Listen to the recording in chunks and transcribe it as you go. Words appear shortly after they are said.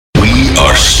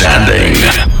standing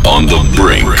on the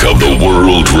brink of the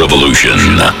world revolution.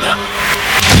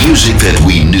 Music that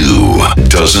we knew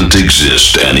doesn't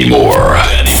exist anymore.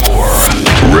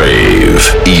 Rave,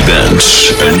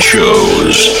 events, and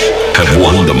shows have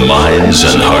won the minds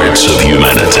and hearts of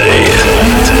humanity.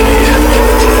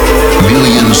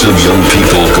 Millions of young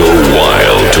people go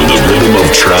wild to the rhythm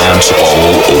of trance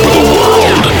all over the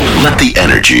world. Let the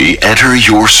energy enter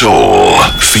your soul.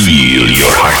 Feel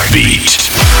your heartbeat.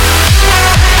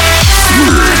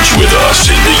 Merge with us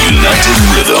in the united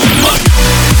rhythm.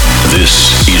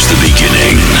 This is the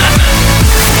beginning.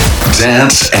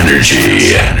 Dance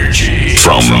Energy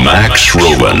from Max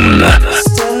Robin.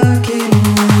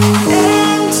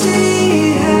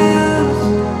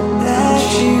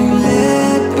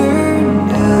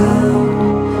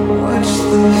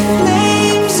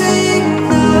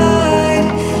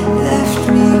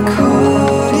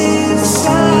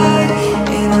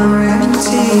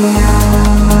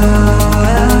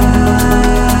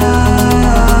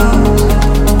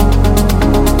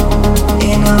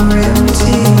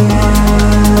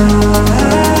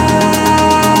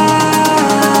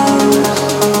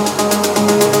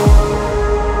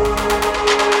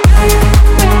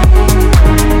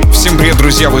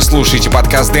 Друзья, вы слушаете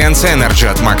подкаст Dance Energy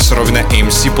от Макса Ровина и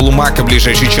МС Полумака. В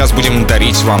ближайший час будем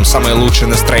дарить вам самое лучшее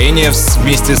настроение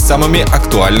вместе с самыми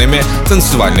актуальными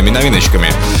танцевальными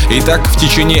новиночками. Итак, в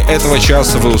течение этого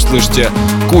часа вы услышите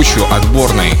кучу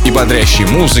отборной и бодрящей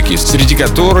музыки, среди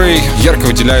которой ярко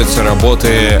выделяются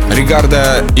работы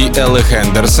Ригарда и Эллы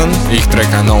Хендерсон, их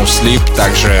трека No Sleep,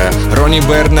 также Ронни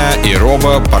Берна и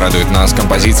Роба порадуют нас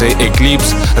композицией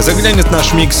Eclipse. Заглянет в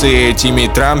наш микс и Тимми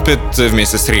Трампет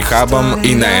вместе с Рихабом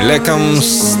и Найлеком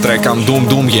с треком Doom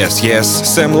Doom Yes Yes.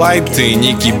 Сэм Лайт и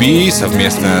Ники Би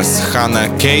совместно с Ханна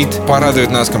Кейт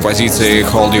порадуют нас композицией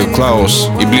Hold You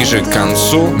Close. И ближе к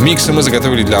концу микса мы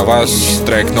заготовили для вас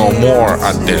трек No More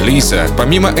от Делиза.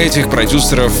 Помимо этих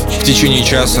продюсеров, в течение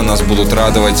часа нас будут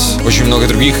радовать очень много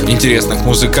других интересных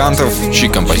музыкантов, чьи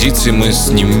композиции мы с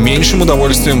не меньшим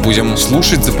удовольствием будем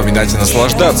слушать, запоминать и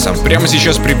наслаждаться. Прямо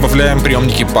сейчас прибавляем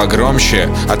приемники погромче,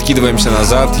 откидываемся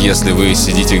назад, если вы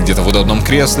сидите где-то в удобном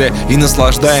кресле, и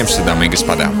наслаждаемся, дамы и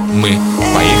господа. Мы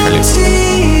поехали.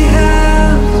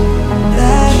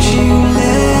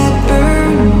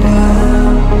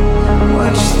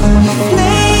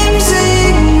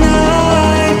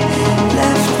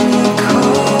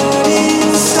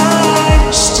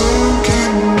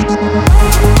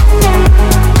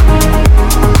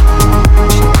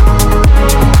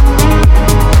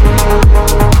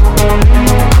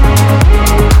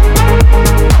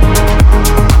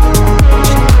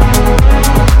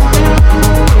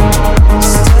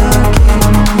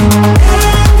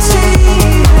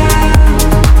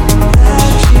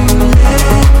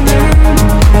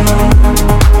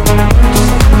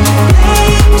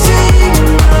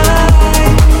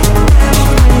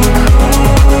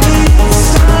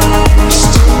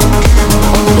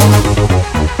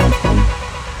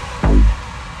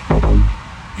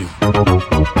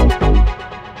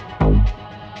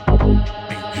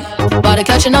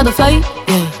 Catch another flight,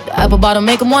 yeah. The apple bottom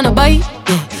make 'em wanna bite,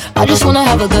 yeah. I just wanna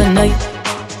have a good night.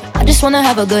 I just wanna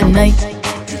have a good night.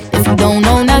 If you don't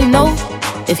know, now you know.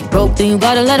 If you broke, then you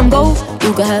gotta let him go.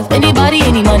 You could have anybody,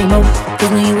 any money, mo. Cause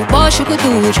when you a boss, you could do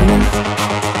what you want.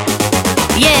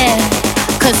 Yeah,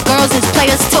 cause girls is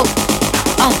players too.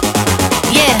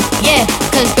 Yeah, yeah,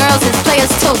 cause girls is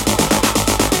players too.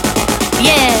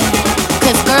 Yeah,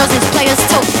 cause girls is players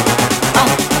too.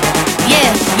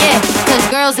 Yeah, yeah, cause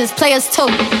girls is players too.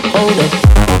 Hold up.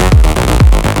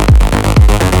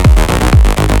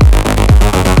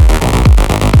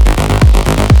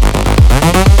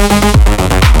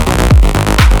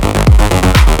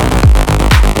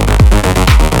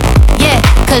 Yeah,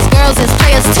 cause girls is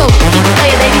players too. Keep it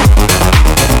playing, baby.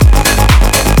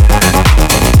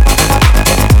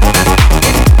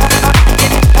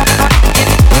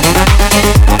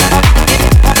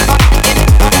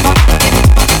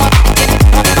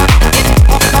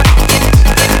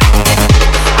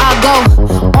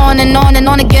 And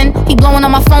on again, he blowing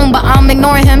on my phone, but I'm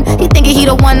ignoring him. He thinking he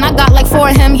the one, I got like 4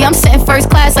 of him. Yeah, I'm sitting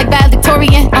first class like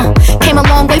valedictorian. Came a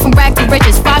long way from rag to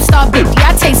riches. 5-star bitch, yeah,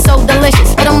 I taste so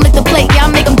delicious. Let him lick the plate, yeah, I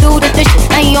make him do the dishes.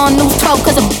 Now he on News 12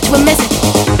 cause a bitch we're missing.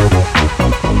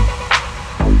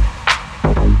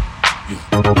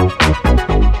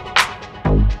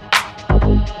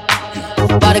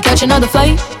 About to catch another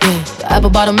flight, yeah. The apple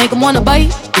bottom make him wanna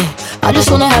bite, yeah. I just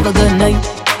wanna have a good night.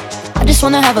 I just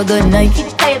wanna have a good night.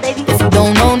 If you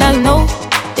don't know, now you know.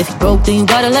 If you broke, then you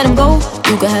gotta let him go.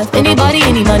 You could have anybody,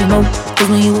 any money, no. Cause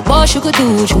when you a boss, you could do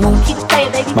what you want. Keep it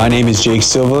playing, baby. My name is Jake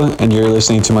Silva, and you're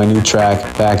listening to my new track,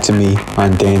 Back to Me,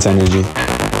 on Dance Energy.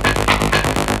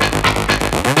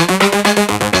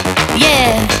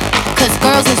 Yeah, cause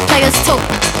girls is players too.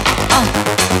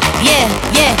 Yeah,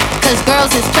 cause girls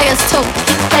is players too.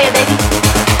 Keep it playing, baby.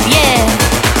 Yeah,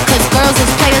 cause girls is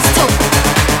players too.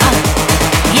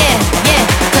 Yeah,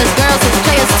 cause girls is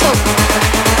players too.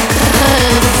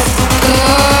 Cause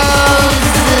girls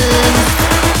is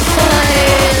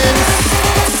players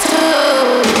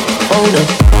too. Hold up.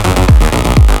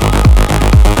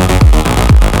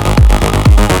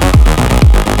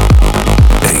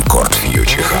 Рекорд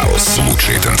Future House.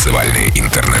 Лучшие танцевальные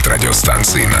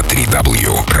интернет-радиостанции на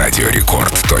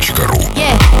www.radiorecord.ru.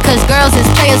 Yeah, cause girls is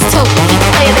players too. Keep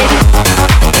it playing, baby.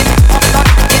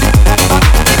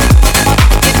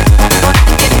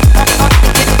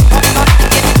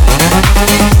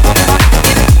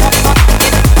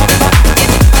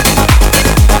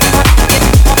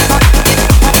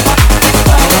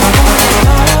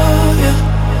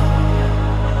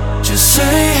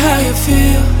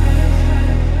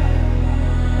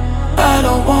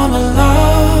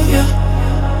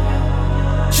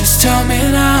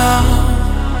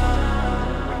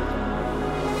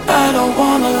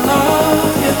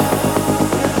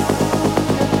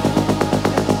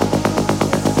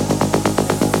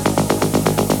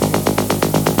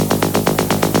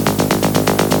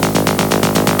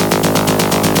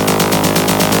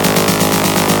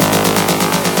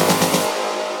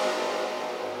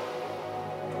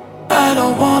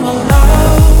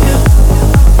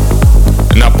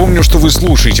 Напомню, что вы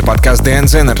слушаете подкаст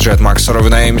Dance Energy от Макса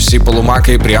Ровина, MC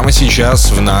Полумака, и прямо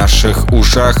сейчас в наших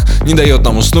ушах не дает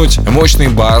нам уснуть мощный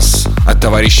бас от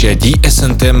товарища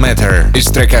DSNT Matter из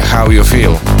трека How You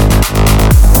Feel.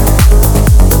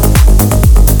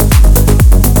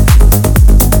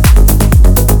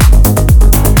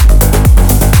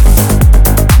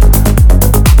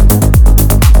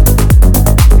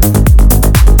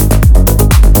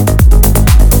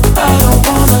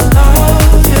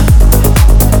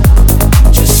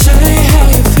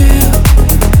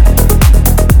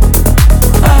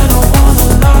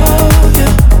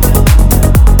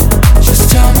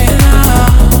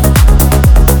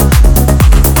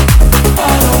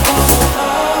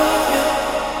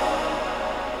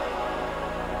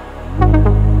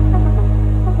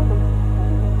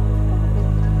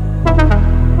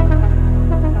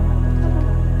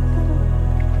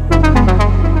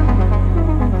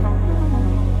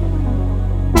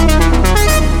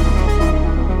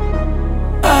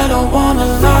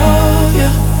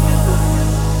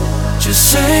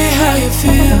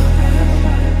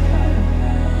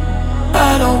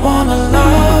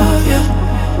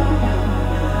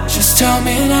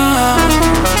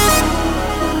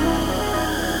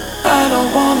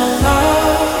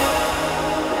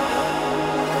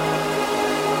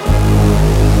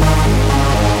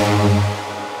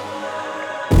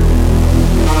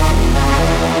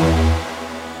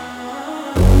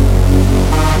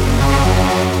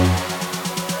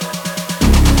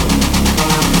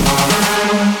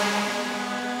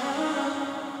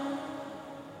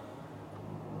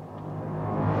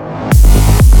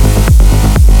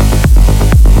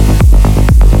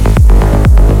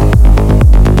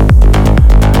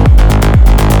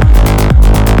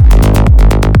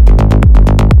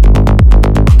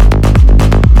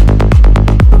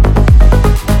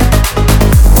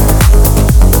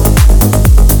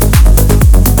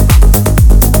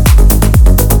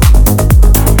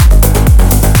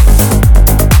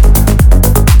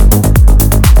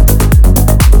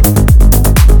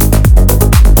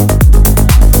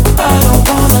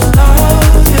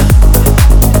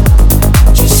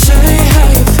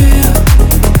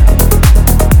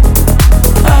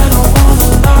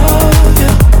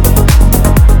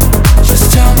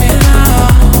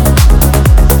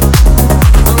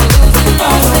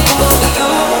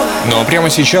 Прямо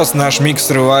сейчас наш микс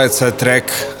срывается трек,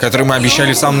 который мы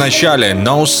обещали в самом начале,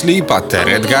 No Sleep от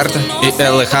Redguard и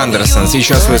Эллы Хандерсон.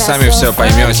 Сейчас вы сами все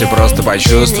поймете, просто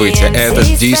почувствуйте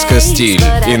этот диско-стиль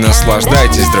и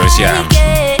наслаждайтесь, друзья.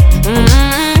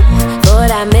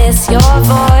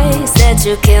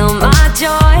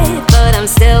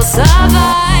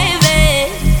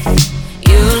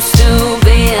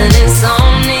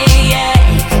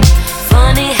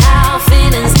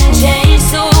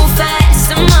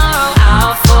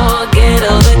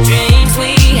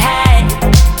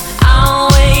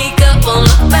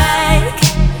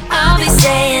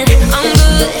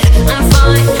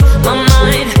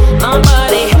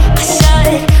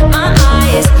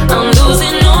 I'm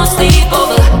losing no sleep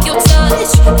over your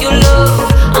touch.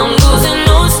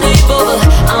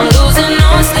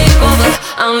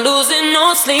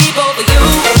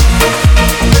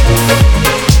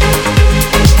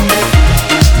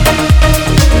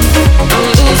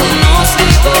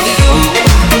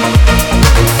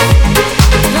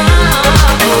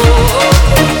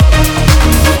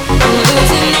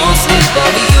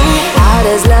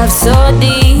 so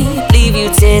deep, leave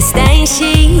you tear stained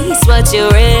sheets. What you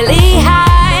really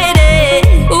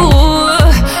hiding? Ooh,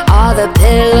 all the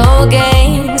pillow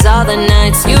games, all the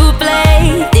nights you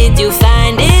played. Did you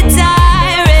find it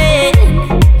tiring?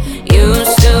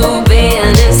 Used to be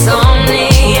an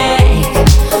insomniac.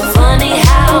 Funny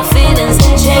how feelings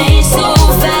can change so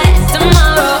fast.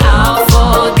 Tomorrow I'll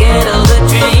forget all the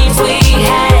dreams we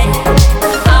had.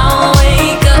 I'll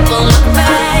wake up on the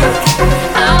back.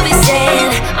 I'll be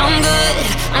saying I'm good,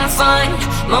 I'm fine.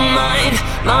 My mind,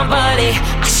 my body,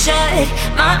 I shut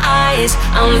my eyes.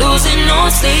 I'm losing no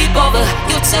sleep over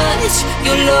your touch,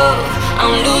 your love.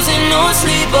 I'm losing no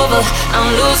sleep over. I'm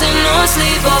losing no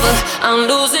sleep over. I'm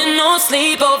losing no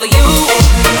sleep over you.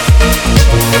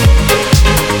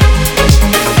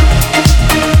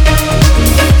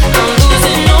 I'm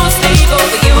losing no sleep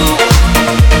over you.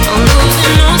 I'm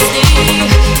losing no sleep.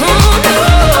 Oh no,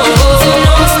 I'm losing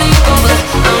no sleep over.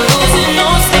 I'm losing no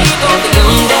sleep over you.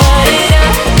 Da da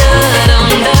da da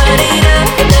da da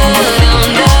da da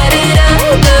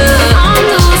da. I'm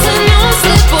losing no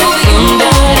sleep over you.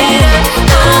 Da da da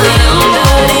da da da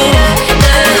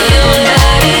da.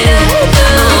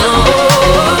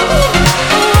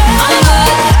 I'm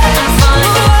good, I'm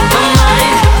fine. My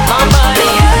mind, my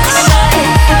body, shut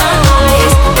my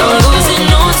eyes. I'm losing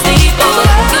no sleep over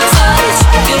your touch,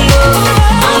 your love.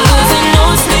 I'm losing no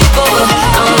sleep over.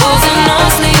 I'm losing no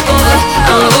sleep over.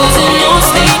 I'm losing no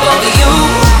sleep over you.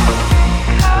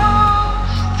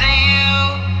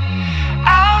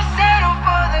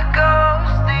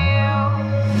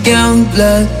 Young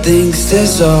blood thinks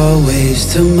there's always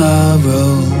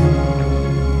tomorrow.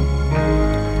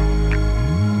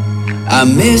 I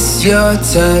miss your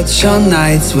touch on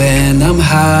nights when I'm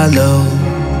hollow.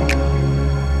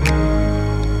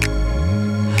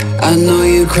 I know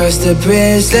you crossed a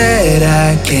bridge that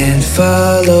I can't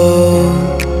follow.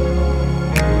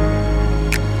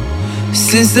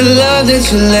 Since the love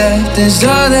that you left is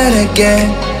all that I get,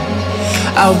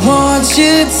 I want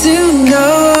you to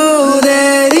know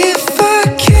that if I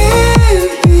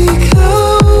can't be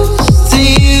close to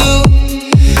you,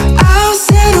 I'll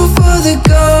settle for the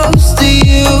ghost of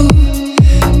you.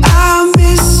 I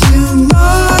miss you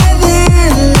more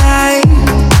than life,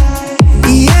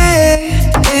 yeah.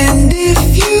 And if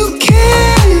you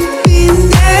can't be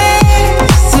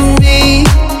next to me,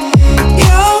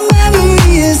 your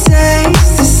memory is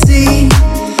ecstasy.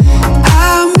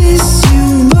 I miss you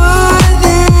more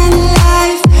than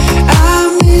life. I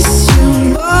miss you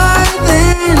more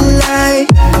than life.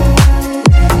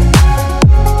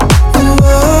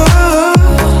 Whoa,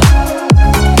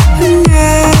 na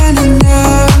na na.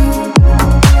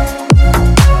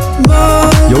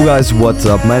 More. Yo guys, what's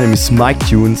up? My name is Mike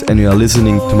Tunes and you are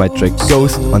listening to my track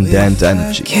Ghost on Dance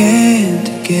Energy. Can't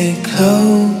get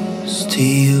close to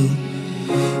you.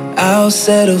 I'll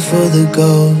settle for the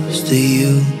ghost of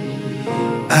you.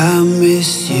 I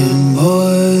miss you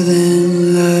more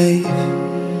than life.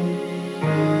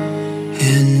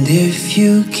 And if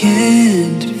you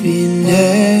can't be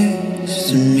next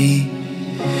to me,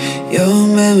 your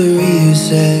memory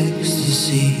is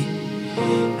ecstasy.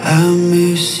 I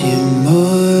miss you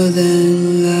more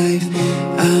than life.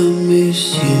 I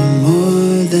miss you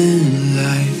more than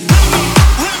life.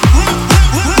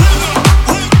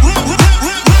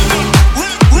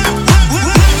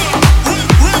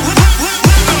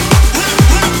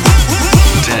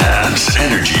 Dance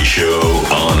Energy Show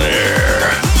on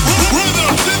air.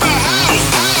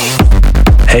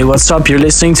 Hey, what's up? You're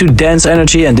listening to Dance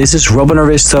Energy and this is Robin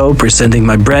Aristo presenting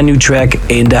my brand new track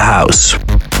In the House.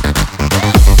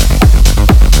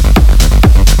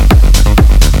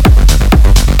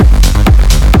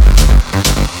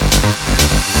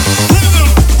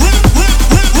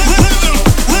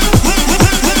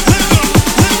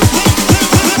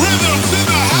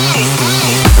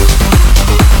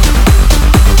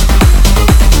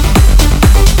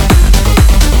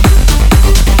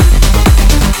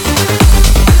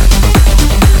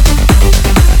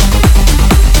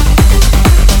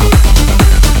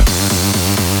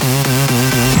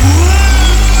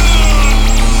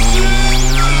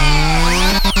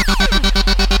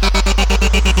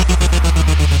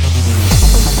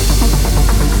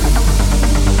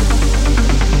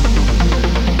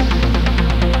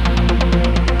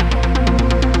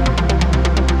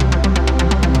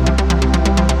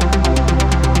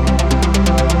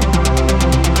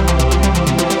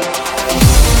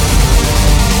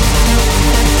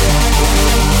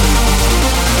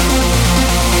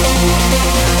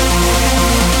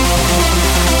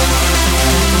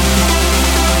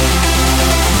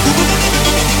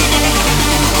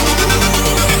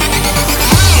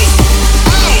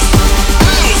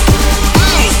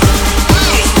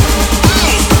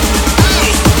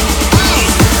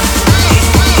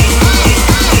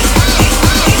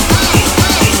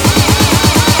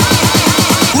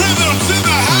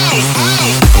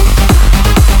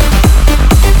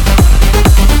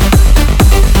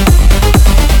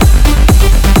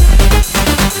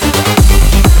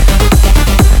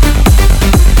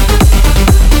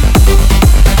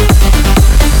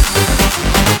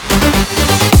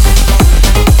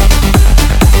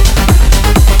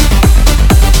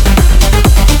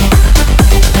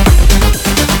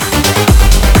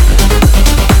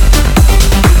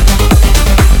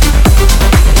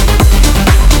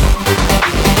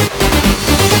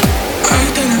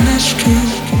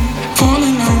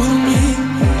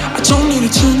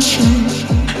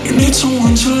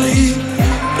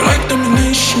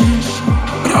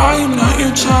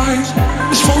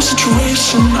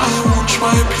 situation, I won't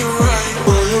swipe you right.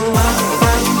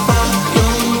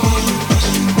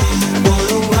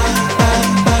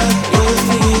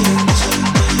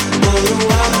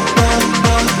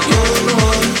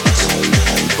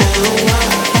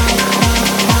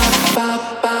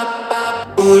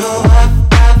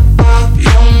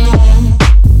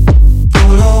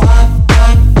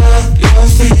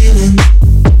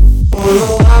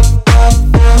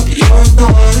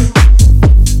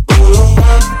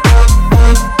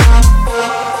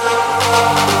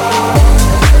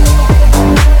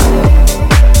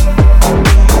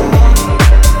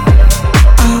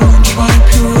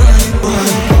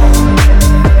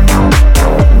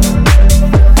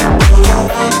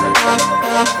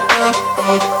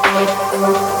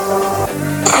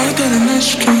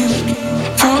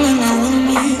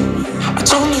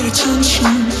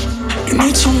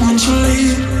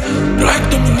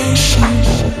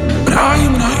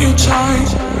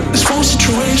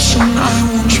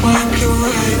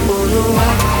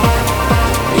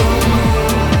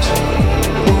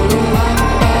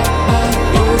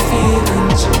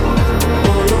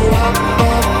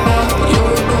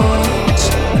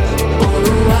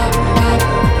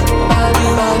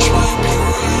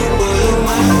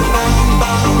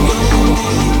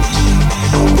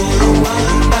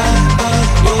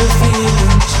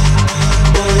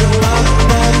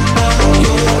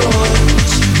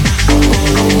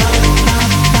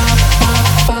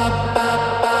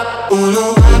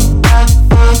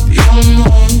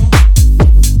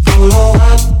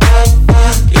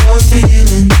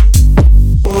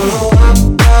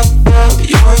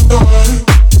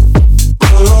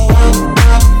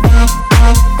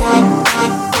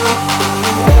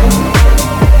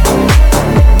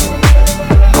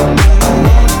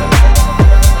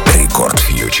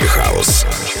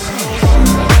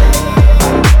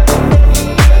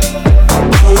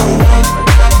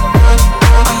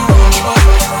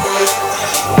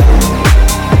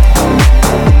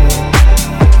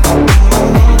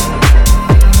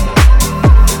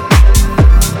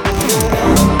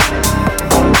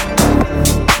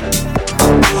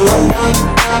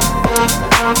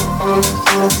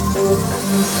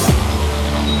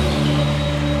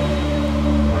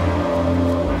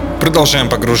 Продолжаем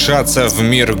погружаться в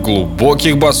мир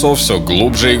глубоких басов, все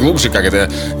глубже и глубже, как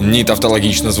это не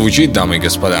тавтологично звучит, дамы и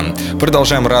господа.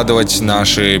 Продолжаем радовать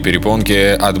наши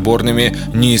перепонки отборными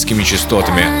низкими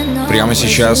частотами. Прямо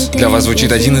сейчас для вас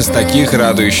звучит один из таких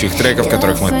радующих треков,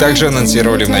 которых мы также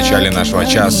анонсировали в начале нашего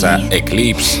часа.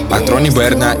 Eclipse от Ронни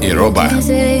Берна и Роба.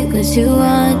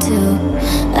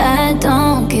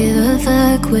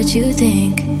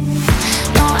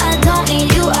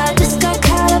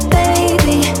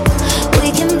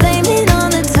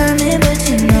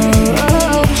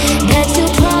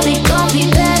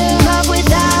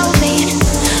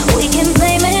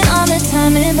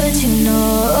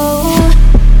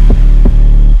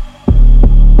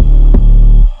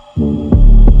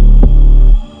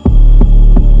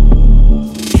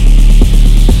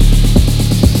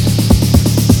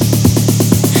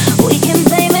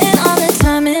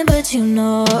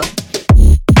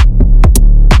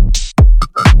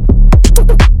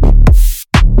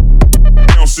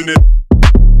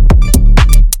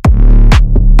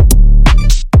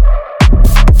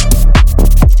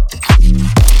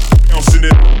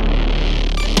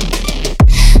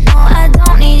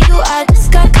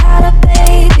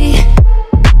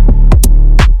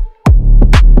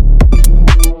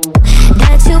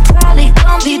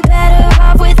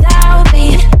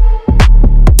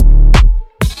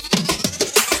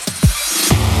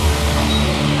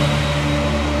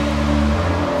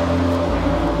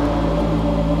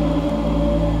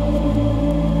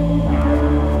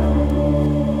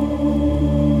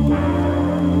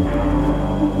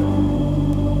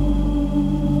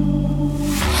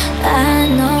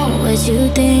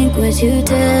 What you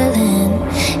telling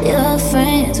your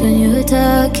friends when you're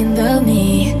talking about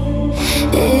me?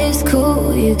 It's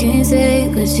cool, you can say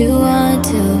what you want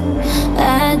to.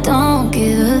 I don't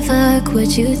give a fuck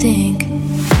what you think.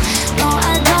 No,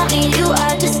 I don't need you,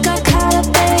 I just got caught up,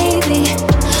 baby.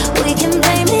 We can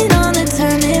blame it on the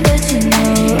timing, but you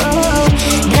know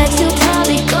that you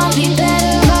probably gon' be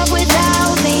better off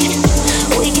without me.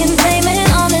 We can blame it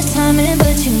on the timing,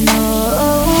 but you know.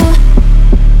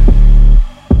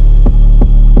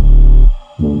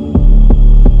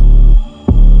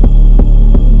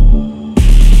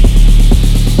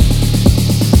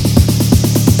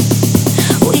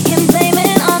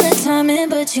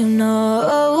 You know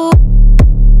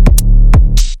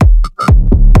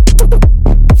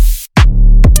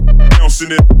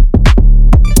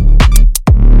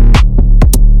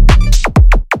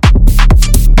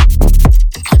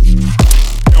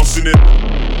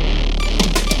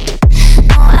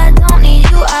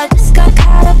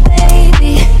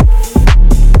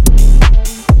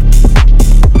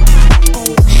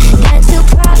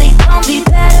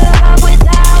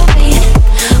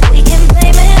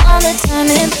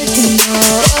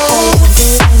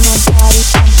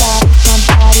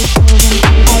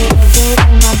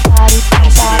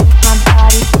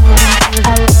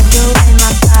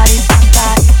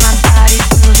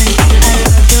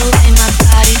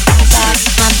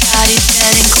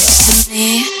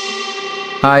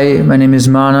Hi, my name is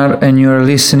Manar and you are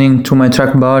listening to my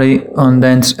track Body on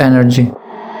Dance Energy.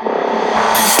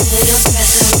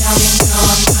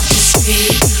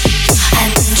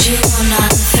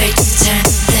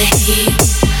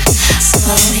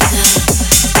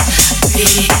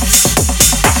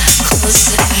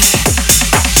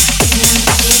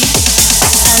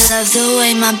 I love the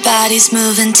way my body's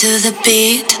moving to the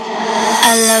beat.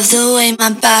 I love the way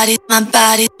my body's moving to.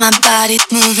 I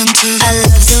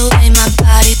love the way my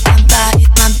body's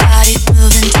moving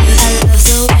to. I love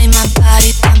the way my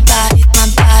body's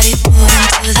moving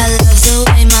to. I love the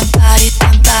way my body's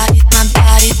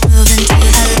moving to. I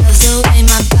love the way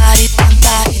my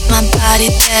body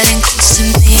getting close to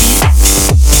me.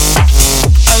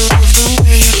 I love the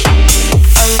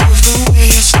way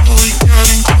you're slowly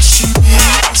getting close to me.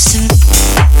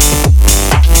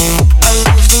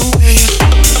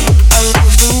 I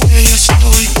love the way you're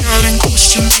slowly getting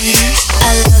close to me. I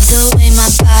love the way my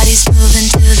body's moving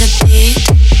to the beat.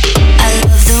 I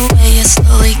love the way you're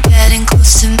slowly getting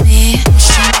close to me.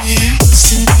 Close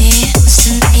to me, close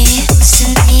to me, close to me, close to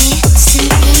me, close to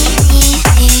me.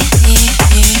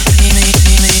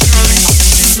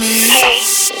 Hey,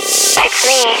 it's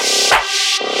me.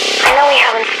 I know we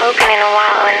haven't spoken in a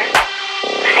while and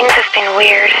things have been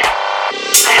weird.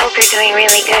 I hope you're doing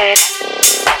really good.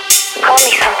 Call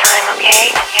me sometime, okay?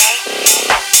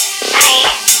 Bye.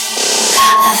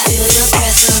 I feel your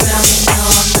breath around me, no,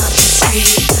 I'm not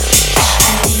discreet.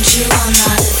 I need you, I'm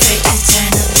not afraid to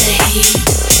turn up the heat.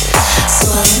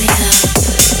 Swallow me up,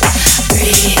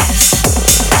 breathe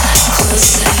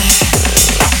closer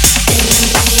into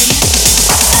me.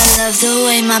 I love the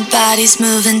way my body's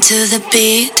moving to the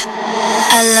beat.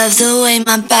 I love the way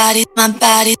my body's moving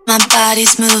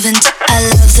to. I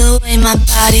love the way my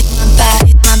body's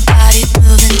moving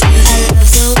to. I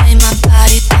love the way my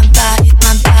body's moving to.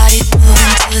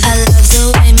 I love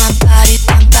the way my body's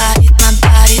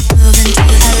moving to. I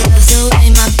love the way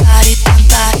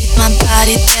my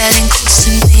body getting close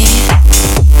to me.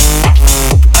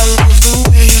 I love the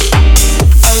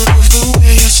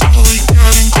way you're slowly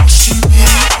getting close to me. I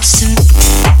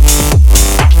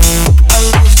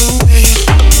love the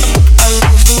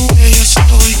way you're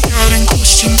slowly getting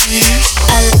close to me.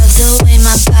 I love the way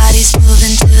my body's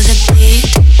moving to the beat.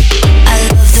 I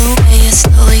love the way you're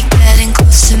slowly getting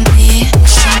close to me.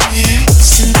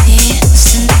 Close to me,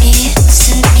 close to me, close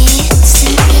to me, close to me, close to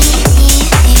me.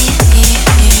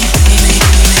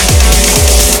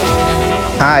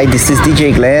 Hi, this is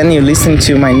DJ Glenn. You listen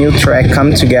to my new track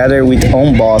Come Together with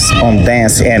Own Boss on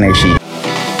Dance Energy.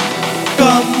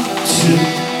 Come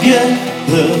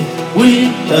together,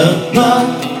 we are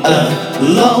not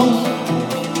alone.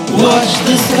 Watch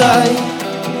the sky.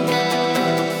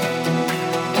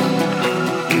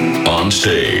 On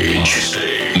stage,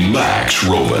 Max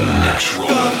Robin.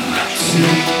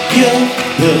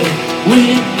 Together, we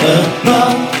are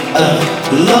not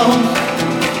alone.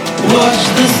 Watch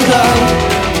the sky.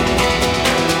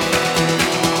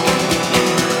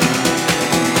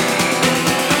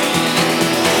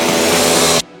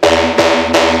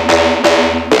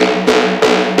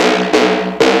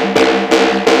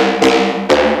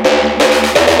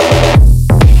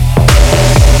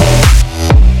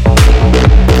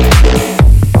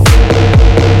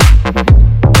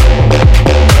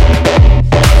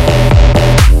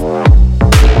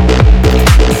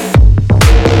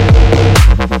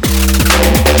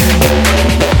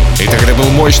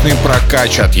 Мощный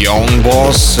прокач от Young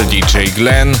Boss, DJ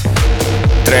Glenn,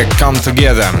 трек Come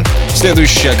Together.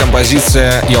 Следующая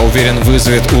композиция, я уверен,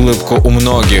 вызовет улыбку у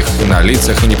многих на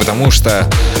лицах, и не потому что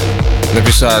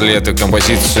написали эту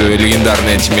композицию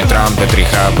легендарные Тимми Трампет,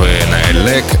 Рихаб и Наэль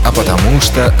Лек, а потому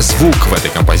что звук в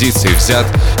этой композиции взят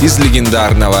из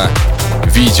легендарного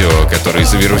видео, который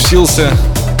завирусился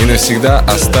и навсегда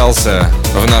остался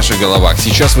в наших головах.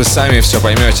 Сейчас вы сами все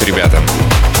поймете, ребята.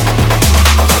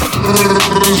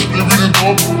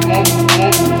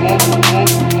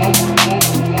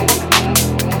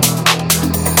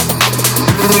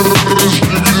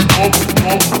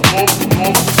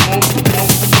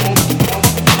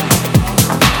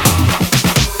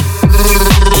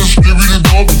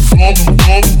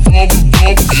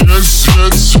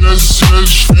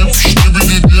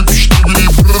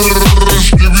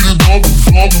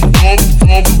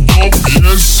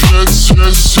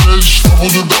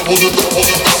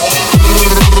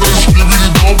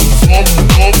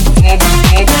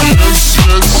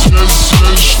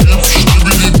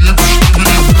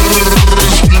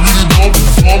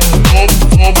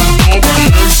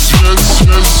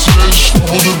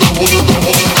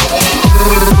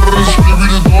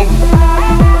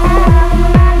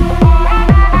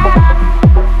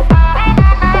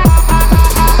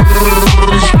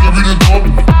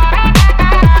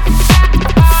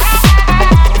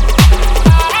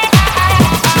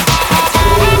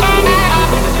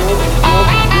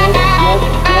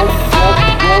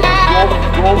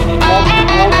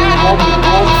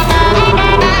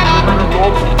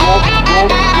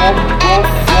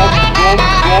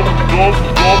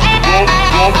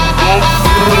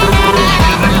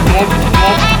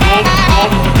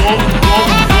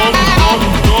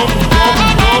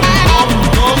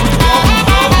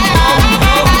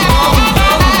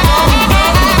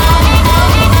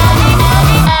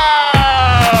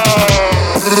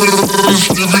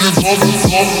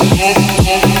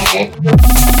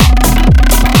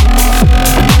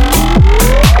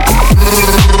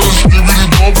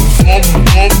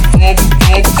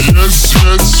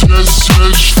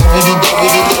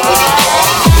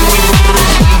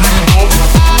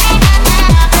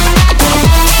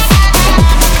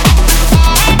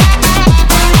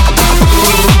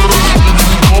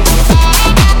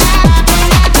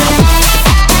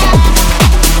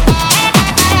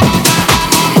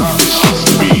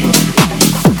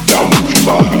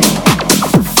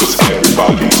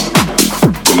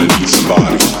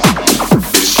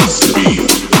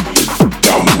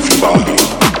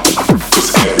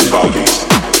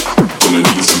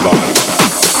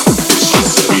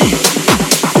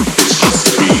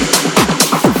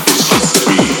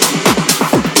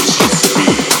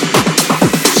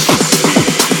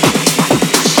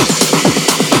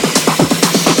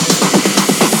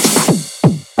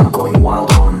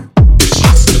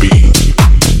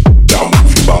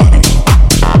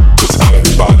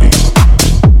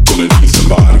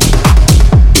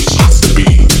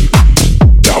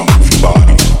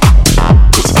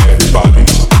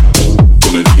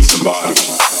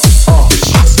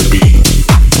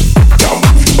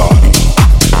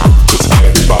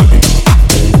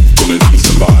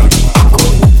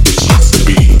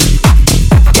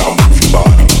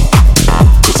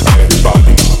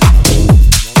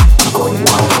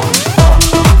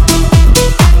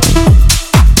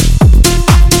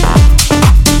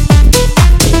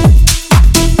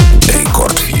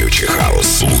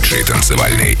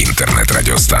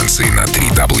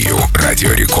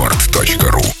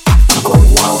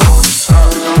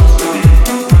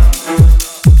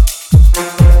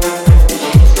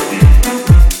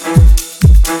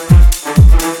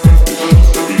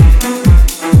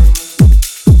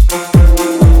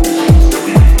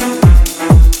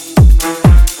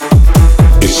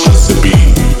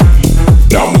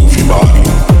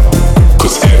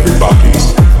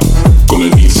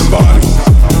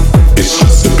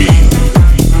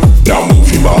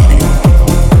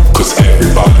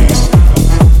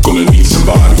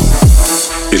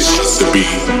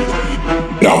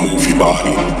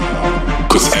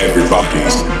 'cause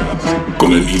everybody's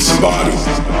gonna need somebody.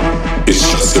 It's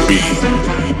just a beat.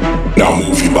 Now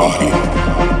move your body,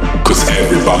 'cause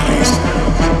everybody's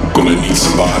gonna need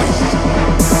somebody.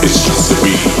 It's just a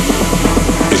beat.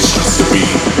 It's just a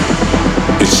beat.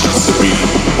 It's just a beat.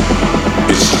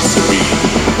 It's just a beat.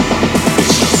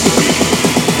 It's just a beat.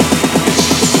 It's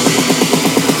just a beat.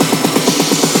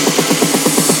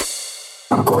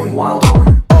 I'm going wild.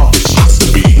 It's just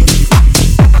a beat.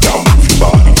 Now move your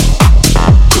body,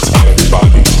 'cause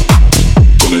everybody's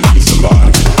gonna need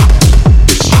somebody.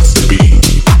 It's just a beat.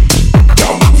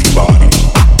 Now move your body,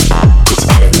 'cause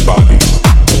everybody's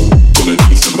gonna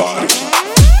need somebody.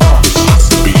 It's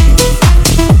just a beat.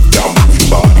 Now move your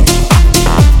body,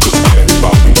 'cause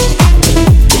everybody's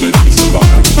gonna need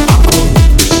somebody.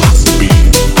 It's just a beat.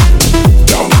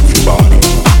 Now move your body,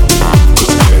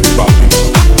 'cause everybody's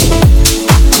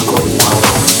going wild.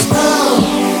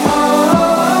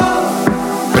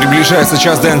 Приближается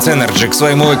час Dance Energy к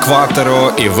своему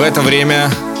экватору, и в это время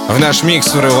в наш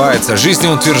микс врывается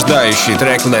жизнеутверждающий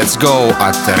трек Let's Go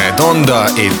от Редондо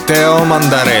и Тео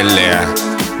Мандарелли.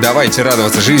 Давайте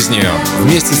радоваться жизнью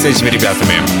вместе с этими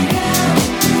ребятами.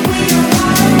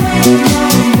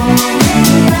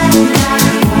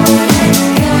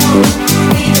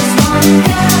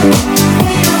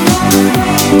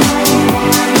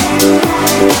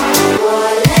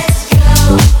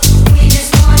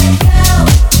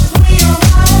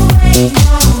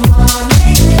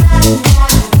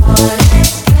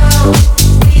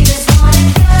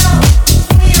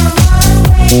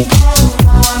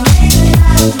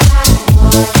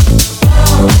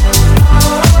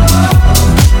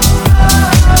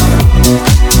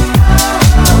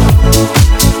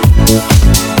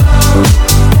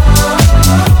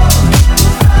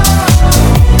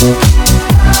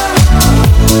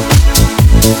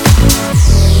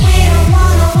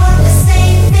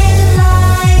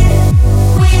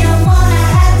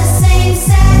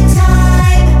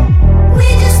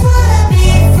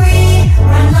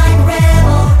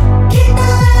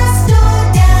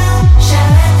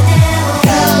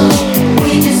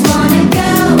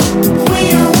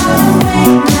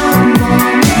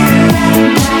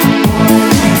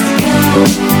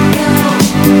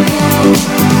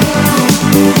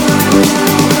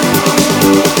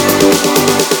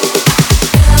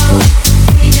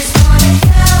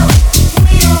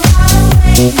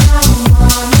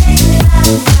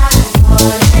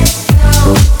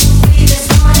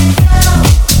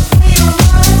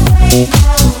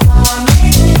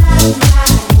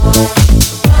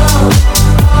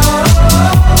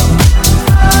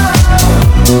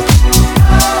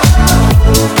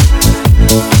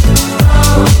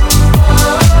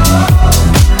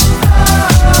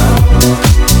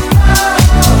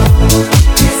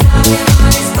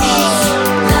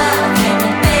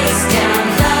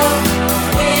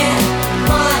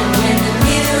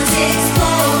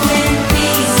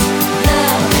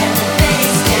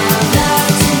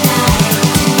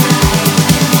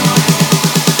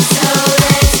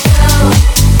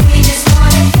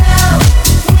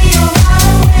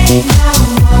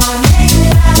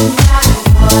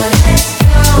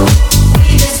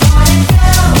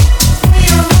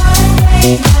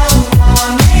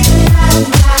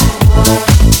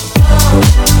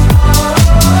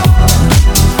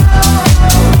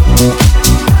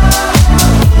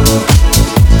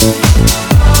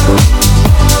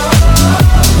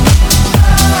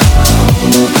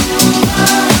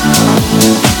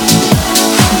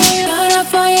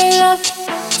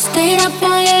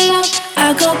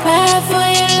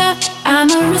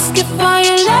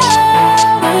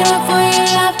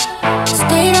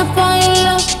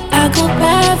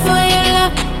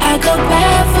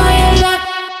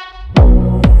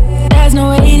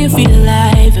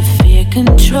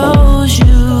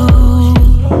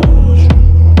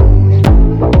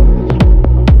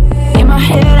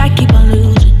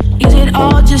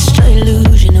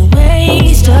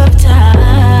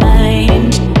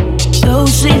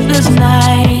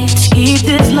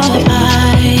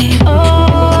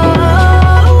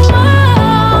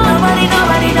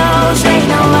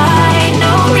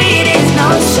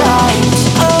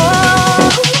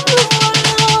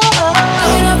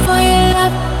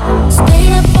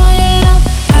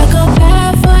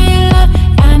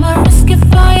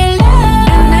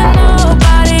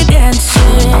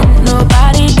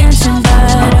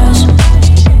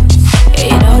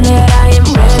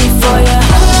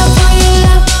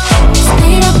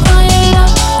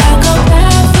 I go back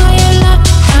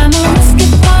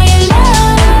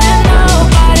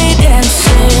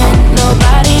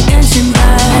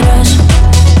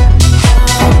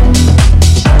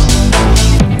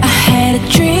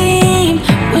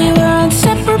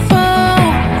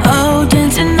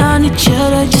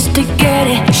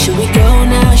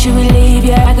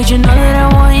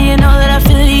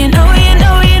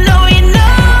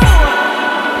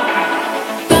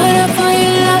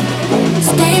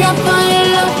up for your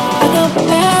love, I go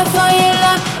bad for your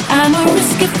love, I'ma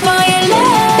risk it for your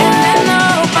love. And there's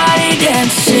nobody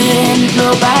dancing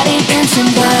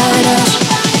but us.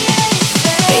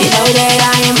 You know that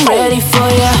I am ready for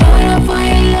you.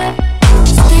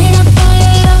 Stay up for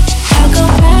your love, I go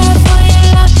bad for your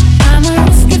love, I'ma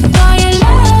risk it for your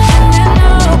love. And there's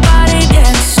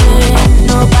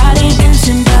nobody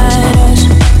dancing but us.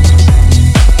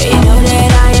 You know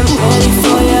that I am ready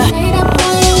for you.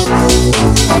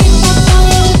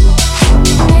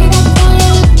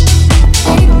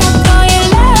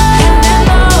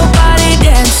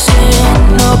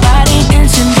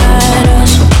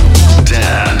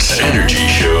 Dance Energy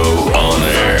Show on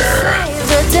air.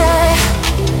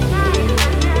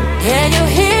 Can you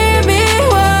hear me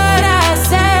what I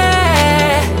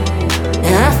say?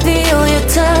 I feel your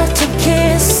touch and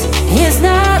kiss is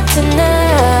not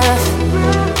enough.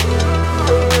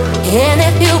 And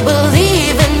if you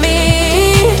believe in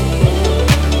me,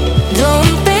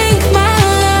 don't think my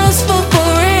love's for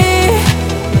free.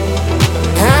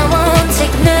 I won't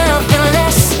take nothing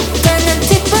less than a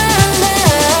deeper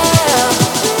love.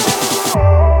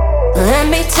 Let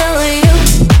me tell you,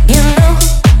 you know,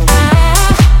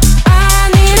 I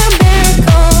need a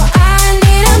miracle. I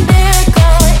need a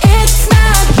miracle. It's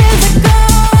not physical.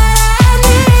 I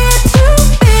need to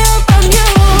feel from you.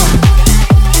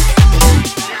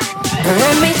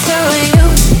 Let me tell you,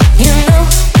 you know,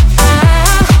 I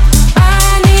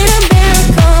need a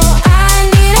miracle. I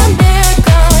need a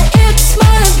miracle. It's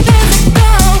more than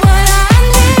physical, but I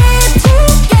need to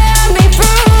get me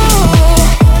through.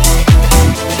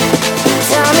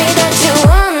 Tell me that you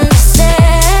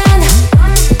understand.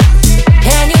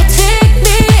 Can you take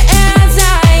me as I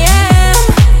am?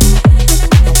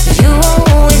 You will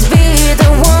always be the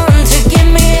one to give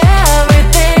me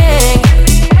everything.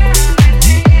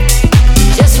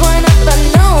 Just when I thought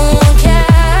no one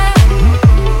cared,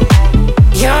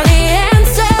 you're the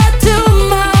answer to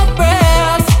my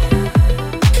breath.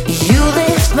 You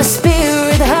lift my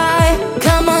spirit high.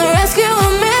 Come on, rescue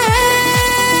me.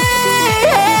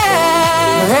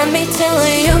 Let me tell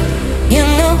you, you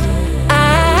know, I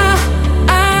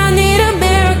need a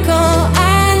miracle.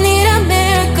 I need a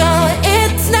miracle.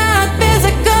 It's not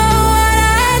physical. What I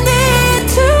need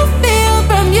to feel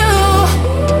from you.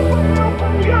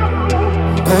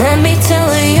 Let me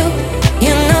tell you,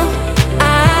 you know, I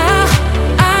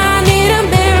need a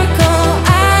miracle. I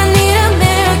need a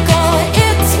miracle.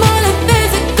 It's more than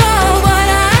physical. What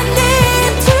I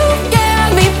need to get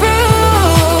me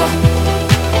through.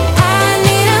 I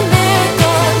need a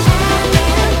miracle.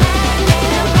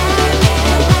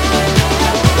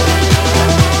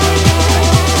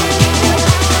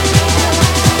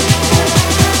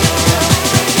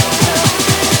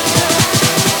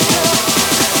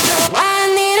 I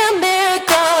need a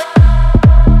miracle.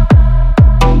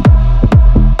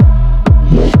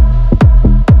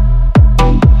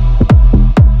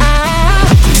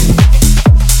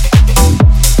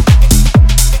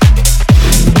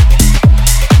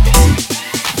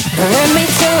 Let me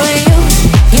tell you,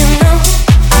 you know,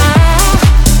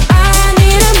 I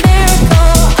need a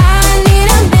miracle. I need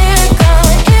a miracle.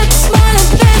 It's more than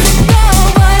physical,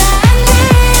 but I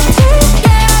need to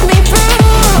get me through.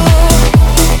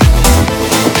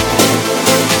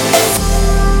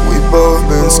 We both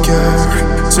been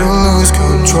scared to lose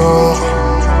control,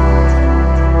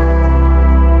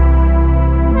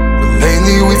 but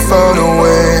lately we found a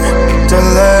way to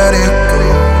let it go.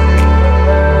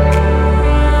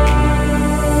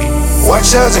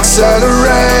 Watch us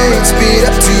accelerate, speed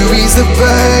up to ease the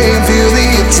pain. Feel the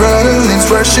adrenaline's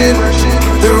rushing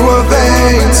through our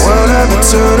veins. Whenever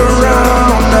turn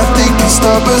around, nothing can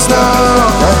stop us now.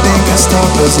 Nothing can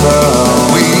stop us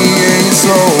now. We ain't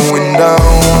slowing down.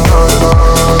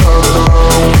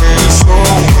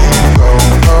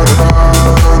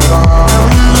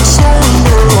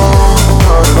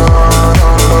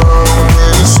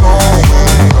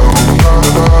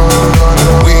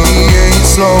 We ain't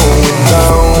slowing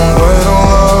down. We're no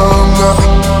longer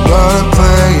gonna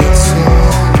play it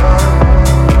safe.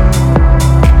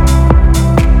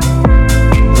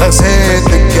 Let's hit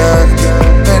the gas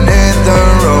and hit the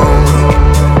road.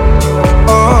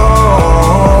 Oh,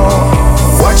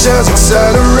 watch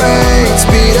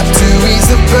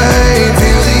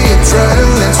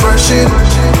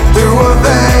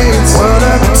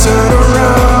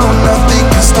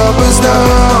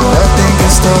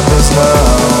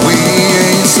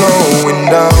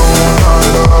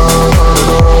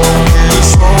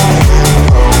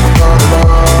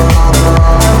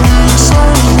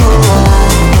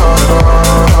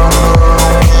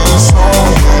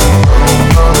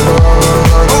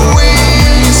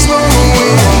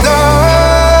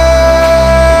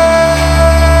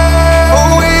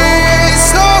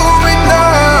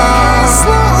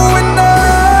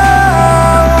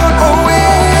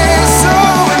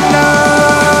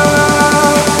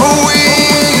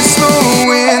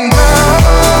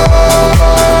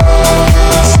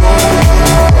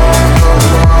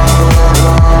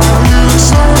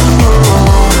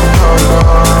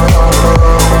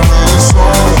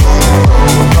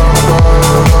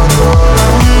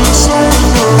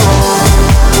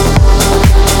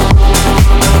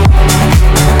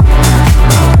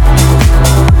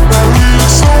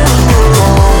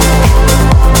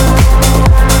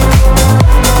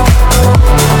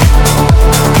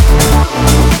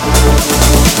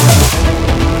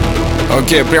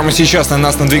динамике. Прямо сейчас на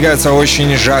нас надвигается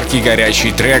очень жаркий,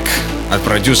 горячий трек от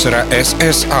продюсера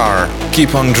SSR.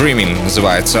 Keep on Dreaming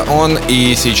называется он,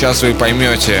 и сейчас вы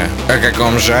поймете, о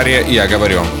каком жаре я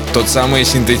говорю. Тот самый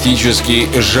синтетический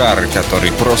жар,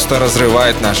 который просто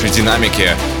разрывает наши динамики,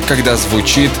 когда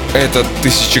звучит этот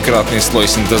тысячекратный слой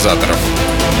синтезаторов.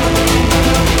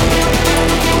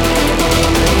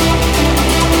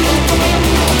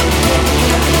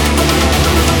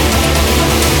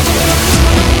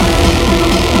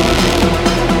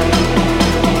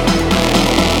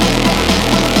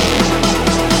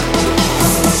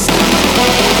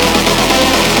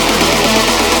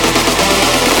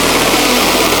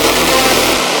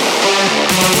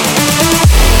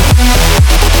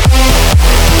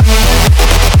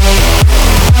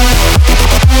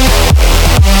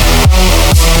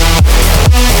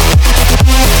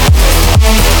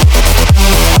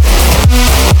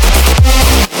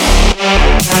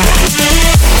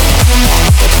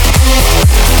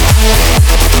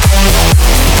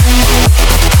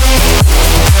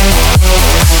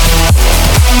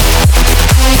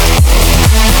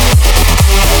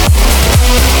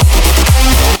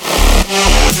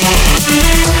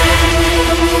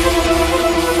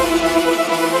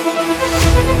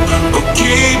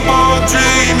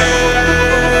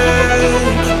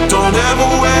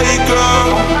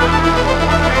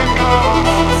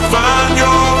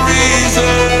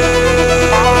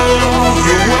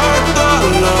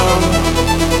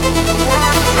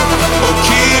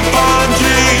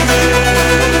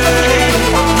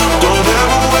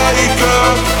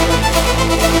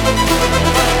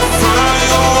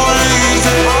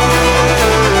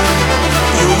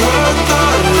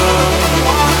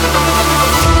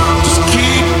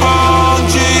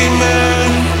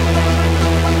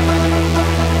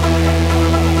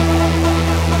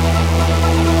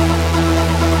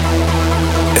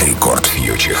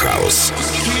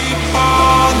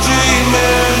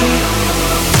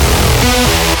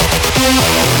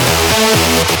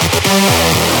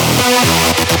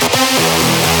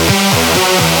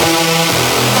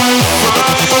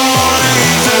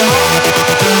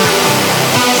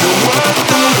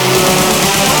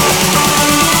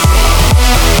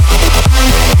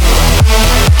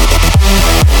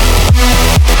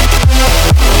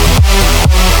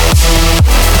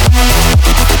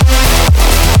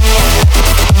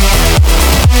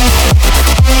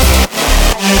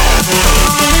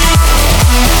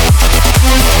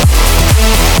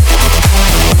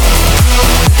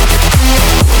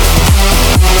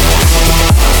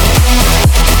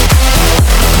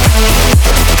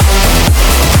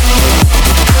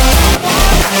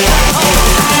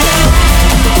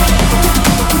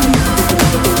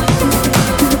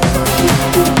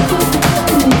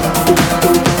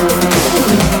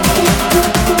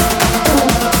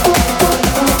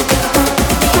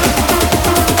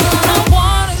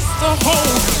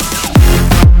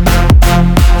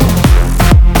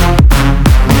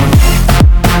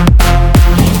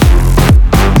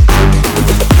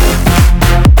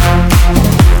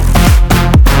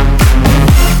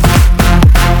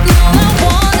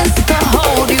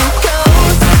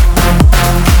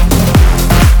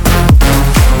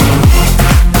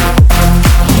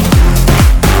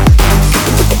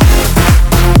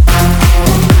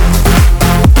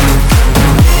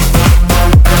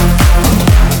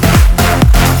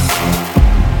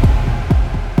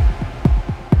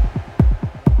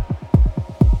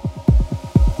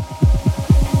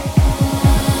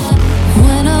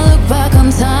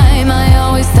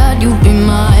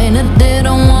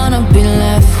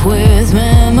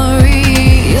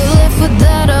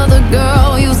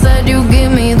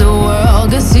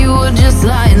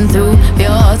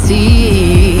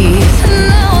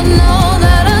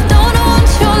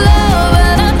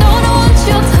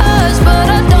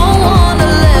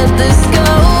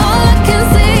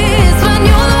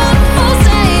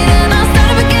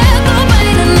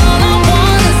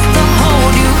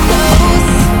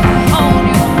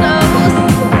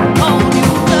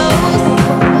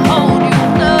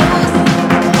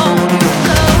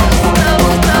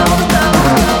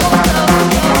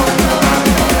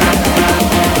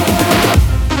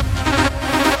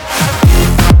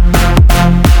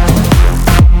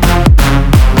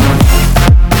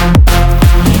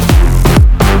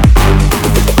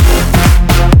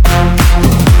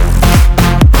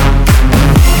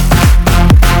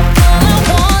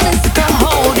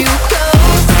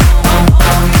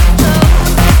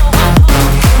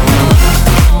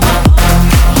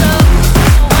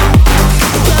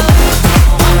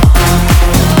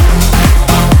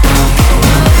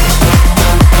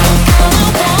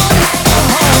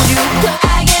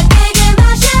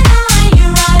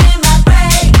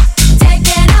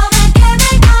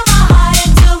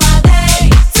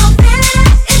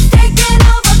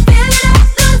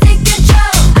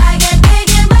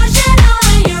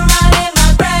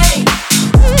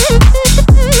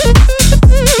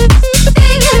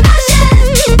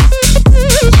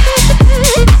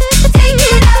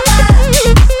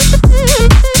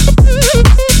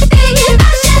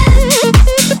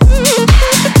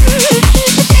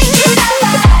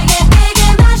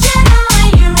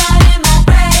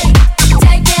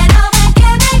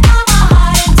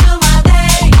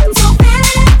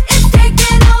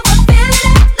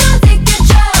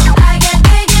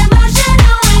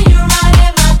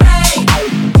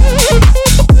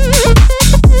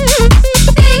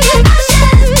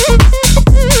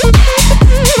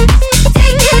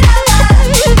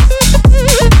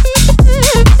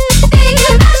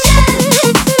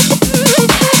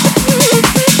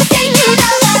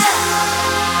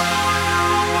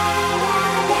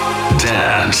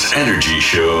 Dance Energy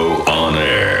Show on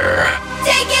air.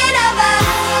 Take it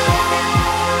over.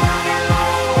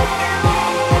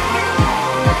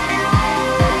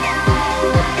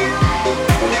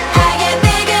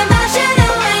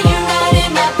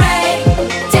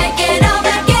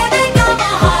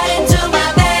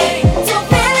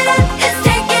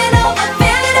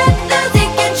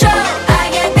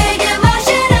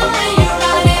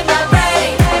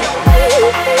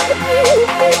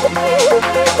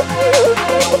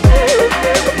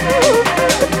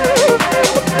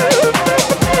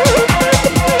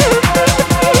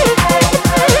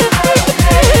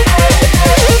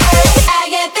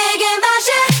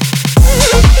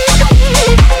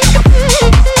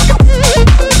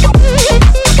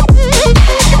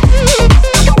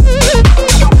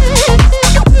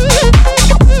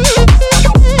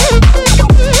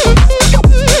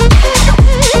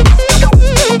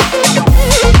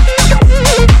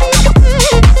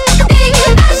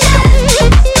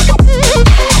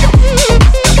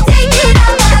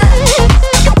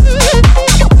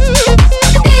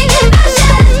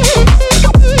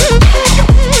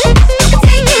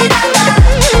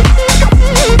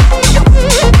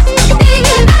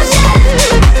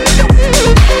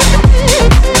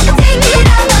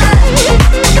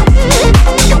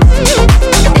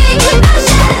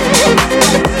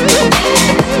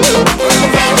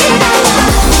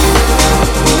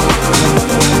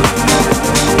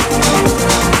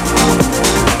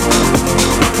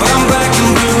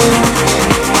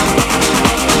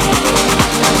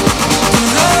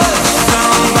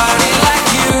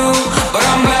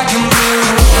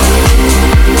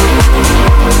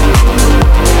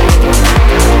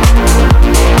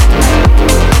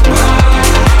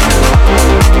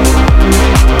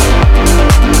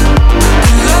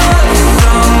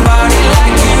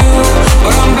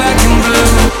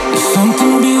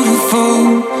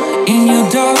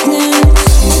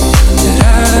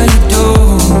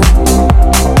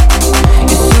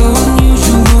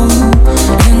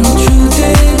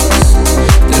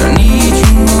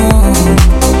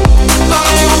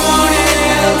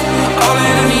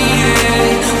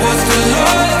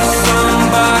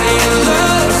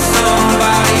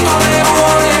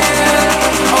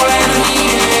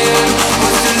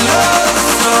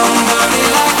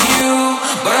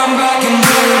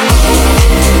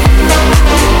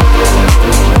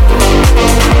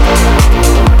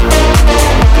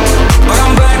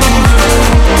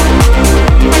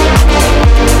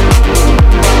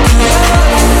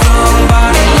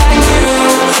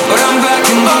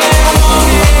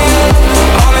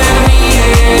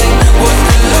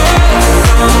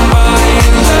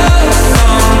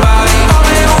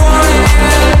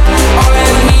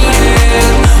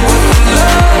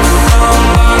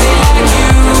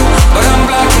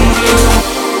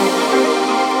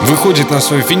 Выходит на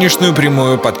свою финишную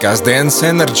прямую подкаст Dance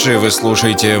Energy. Вы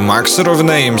слушаете Макса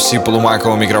Ровина, МС Полумака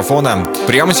у микрофона.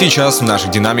 Прямо сейчас в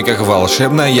наших динамиках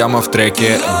волшебная яма в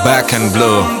треке Back and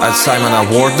Blue от Саймона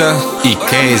Уорда и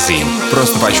Кейзи.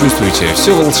 Просто почувствуйте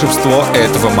все волшебство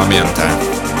этого момента.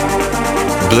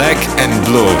 Black and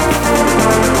Blue.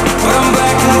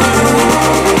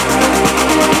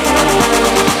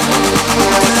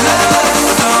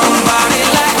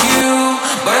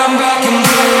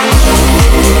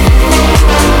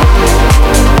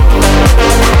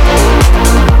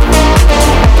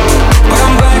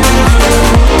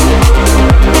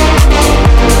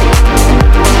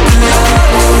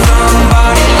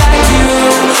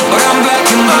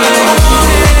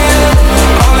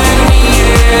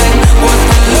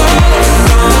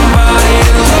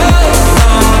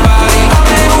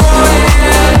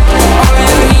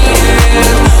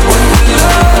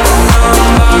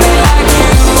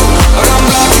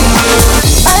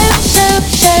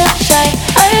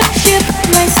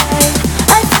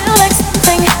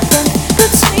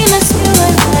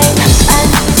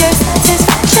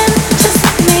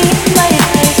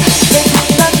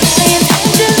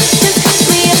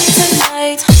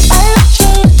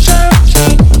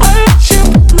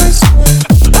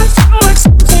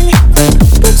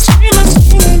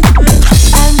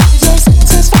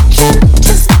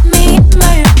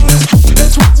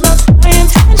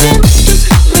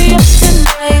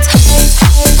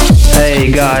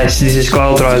 This is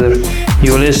Cloud Rider.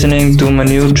 You're listening to my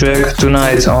new track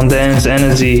tonight on Dance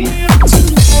Energy.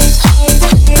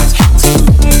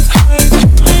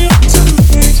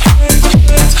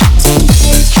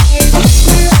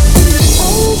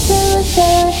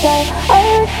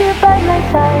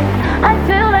 I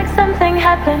feel like something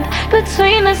happened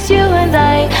between us, you and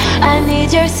I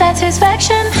need your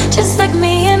satisfaction. just look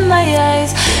me in my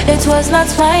eyes. It was not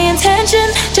my intention,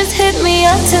 just hit me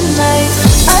up tonight.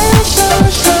 I wish you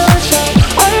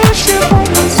were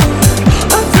my soul.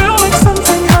 I feel like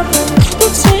something happened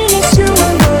between us, you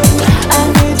and I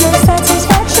need your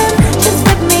satisfaction, just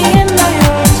look me in my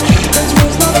eyes. It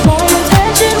was not my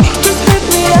intention, just hit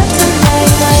me up tonight.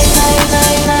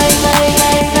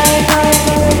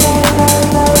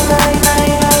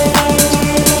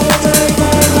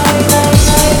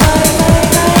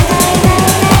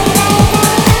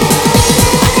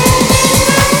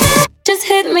 Just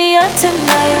hit me up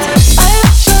tonight.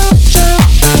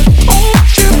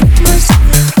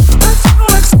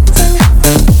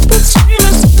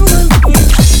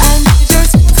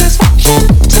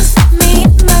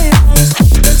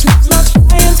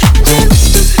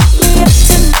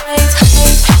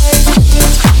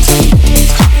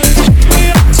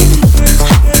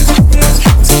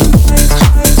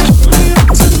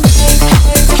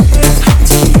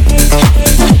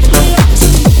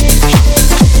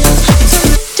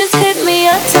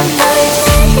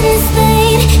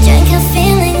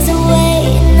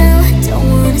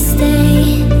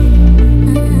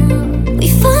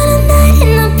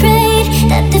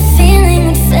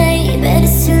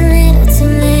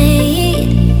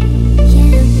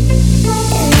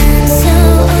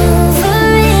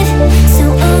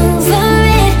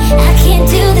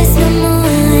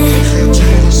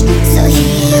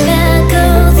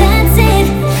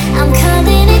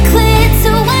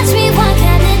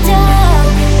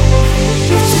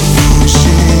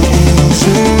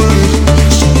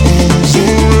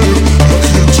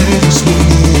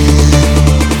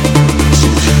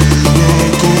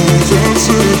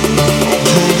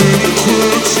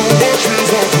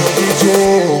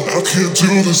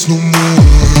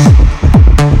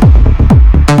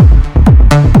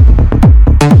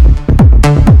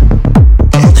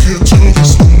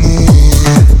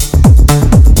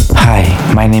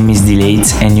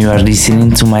 And you are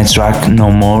listening to my track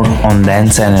No More on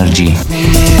Dance Energy.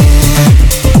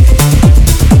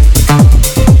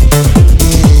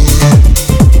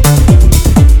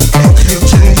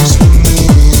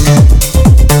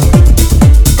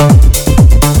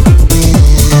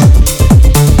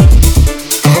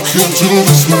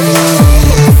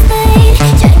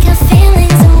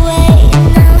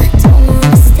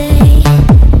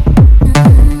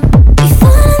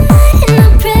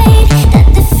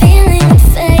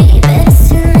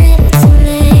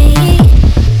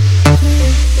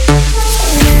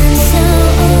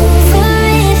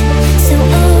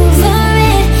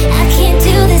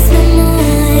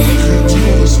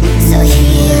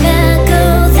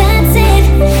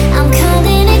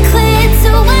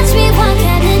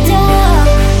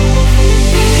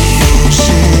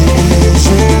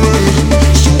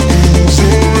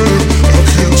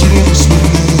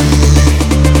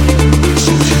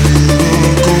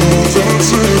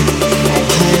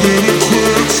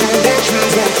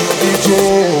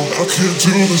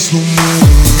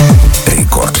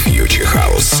 Рекорд Future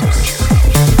House.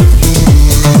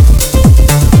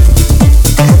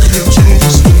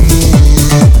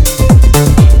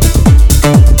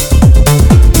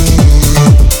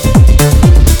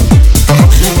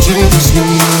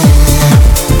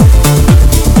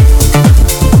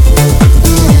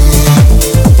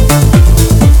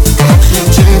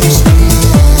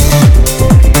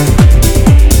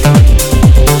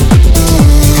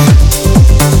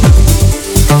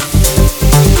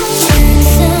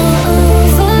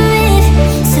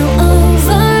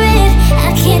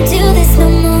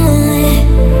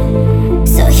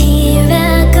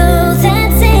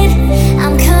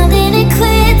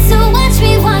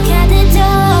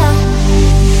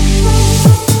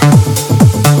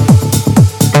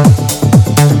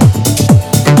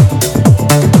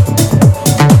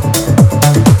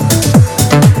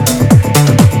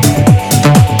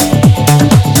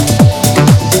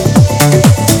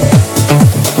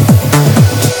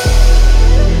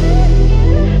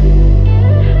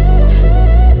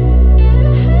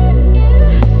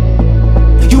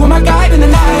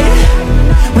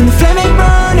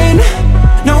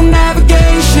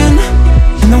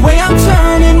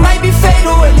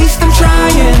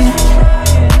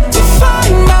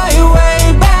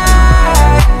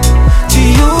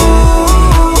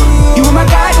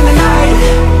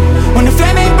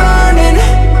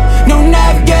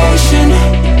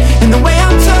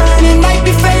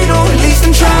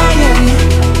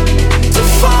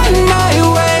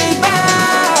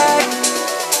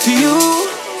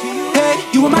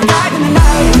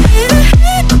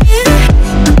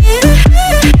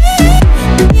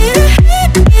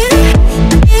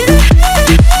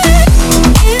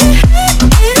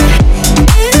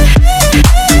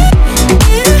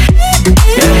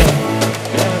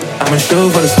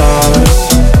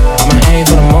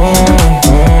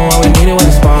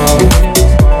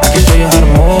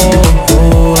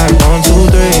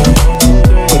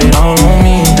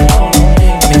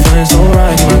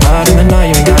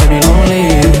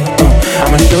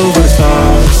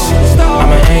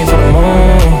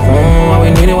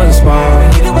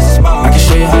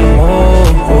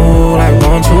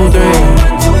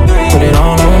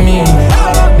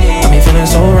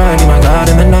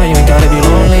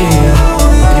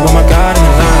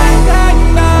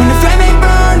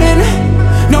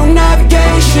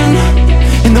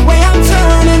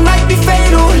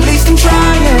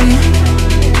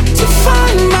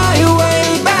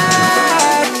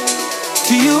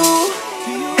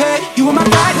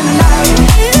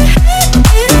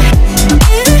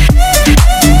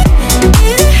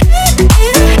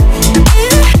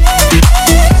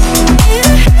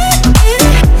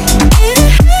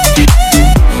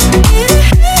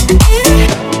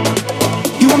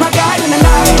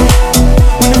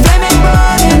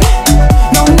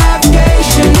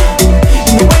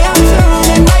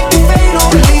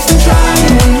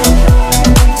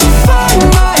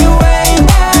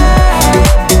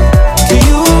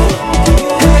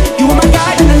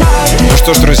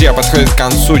 Друзья, подходит к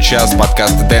концу час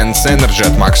подкаста Dance Energy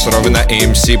от Макса Ровина и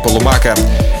MC Полумака.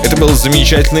 Это был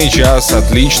замечательный час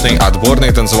отличной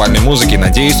отборной танцевальной музыки.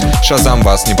 Надеюсь, Шазам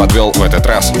вас не подвел в этот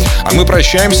раз. А мы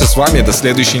прощаемся с вами до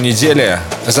следующей недели.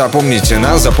 Запомните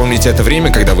нас, запомните это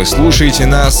время, когда вы слушаете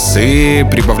нас, и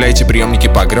прибавляйте приемники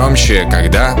погромче,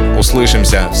 когда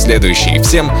услышимся в следующий.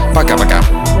 Всем пока-пока.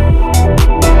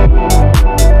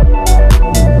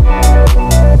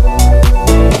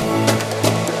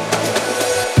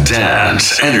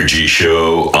 Dance Energy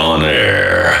Show on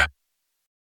air.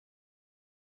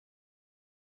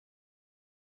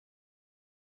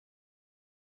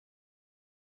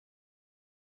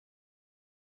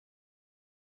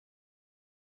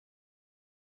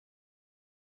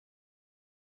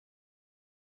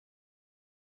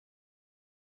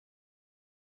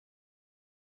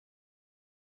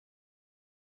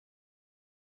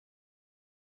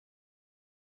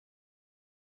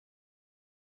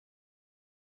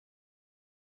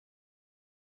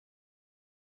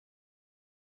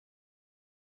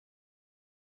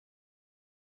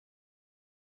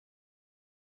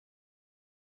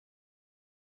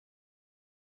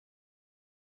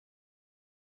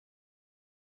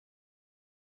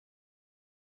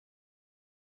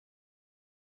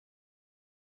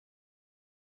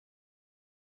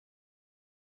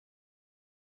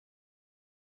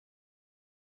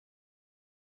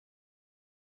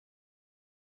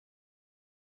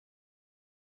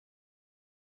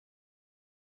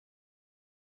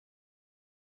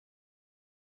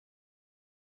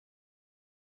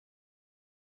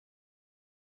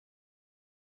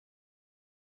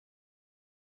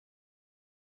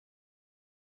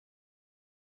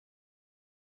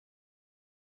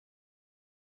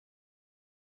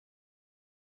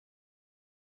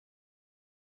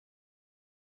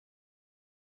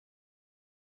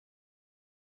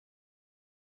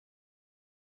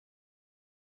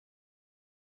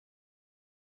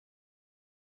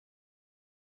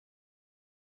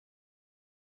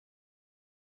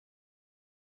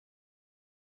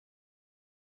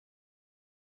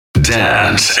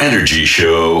 Dance Energy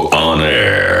Show on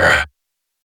air.